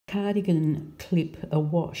cardigan clip, a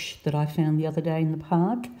wash that I found the other day in the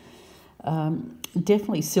park.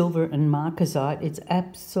 Definitely silver and marcasite. It's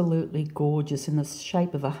absolutely gorgeous in the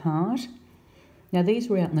shape of a heart. Now, these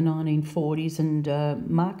were out in the 1940s, and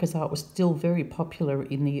marcasite was still very popular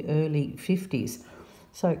in the early 50s.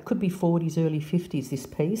 So it could be 40s, early 50s, this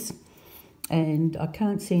piece. And I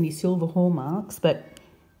can't see any silver hallmarks, but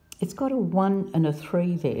it's got a 1 and a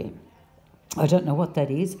 3 there. I don't know what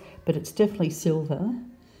that is, but it's definitely silver.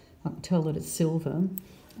 I can tell that it's silver.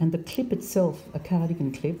 And the clip itself, a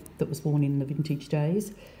cardigan clip that was worn in the vintage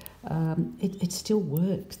days, it still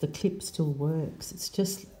works. The clip still works. It's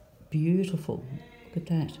just beautiful. Look at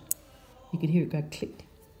that. You can hear it go click.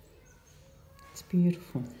 It's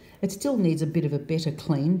beautiful. It still needs a bit of a better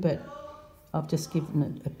clean, but I've just given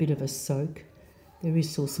it a bit of a soak. There is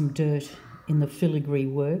still some dirt in the filigree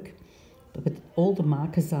work, but all the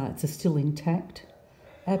marcasites are still intact.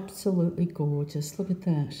 Absolutely gorgeous. Look at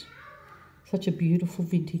that. Such a beautiful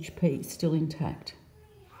vintage piece, still intact.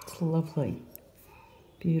 It's lovely.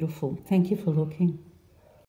 Beautiful. Thank you for looking.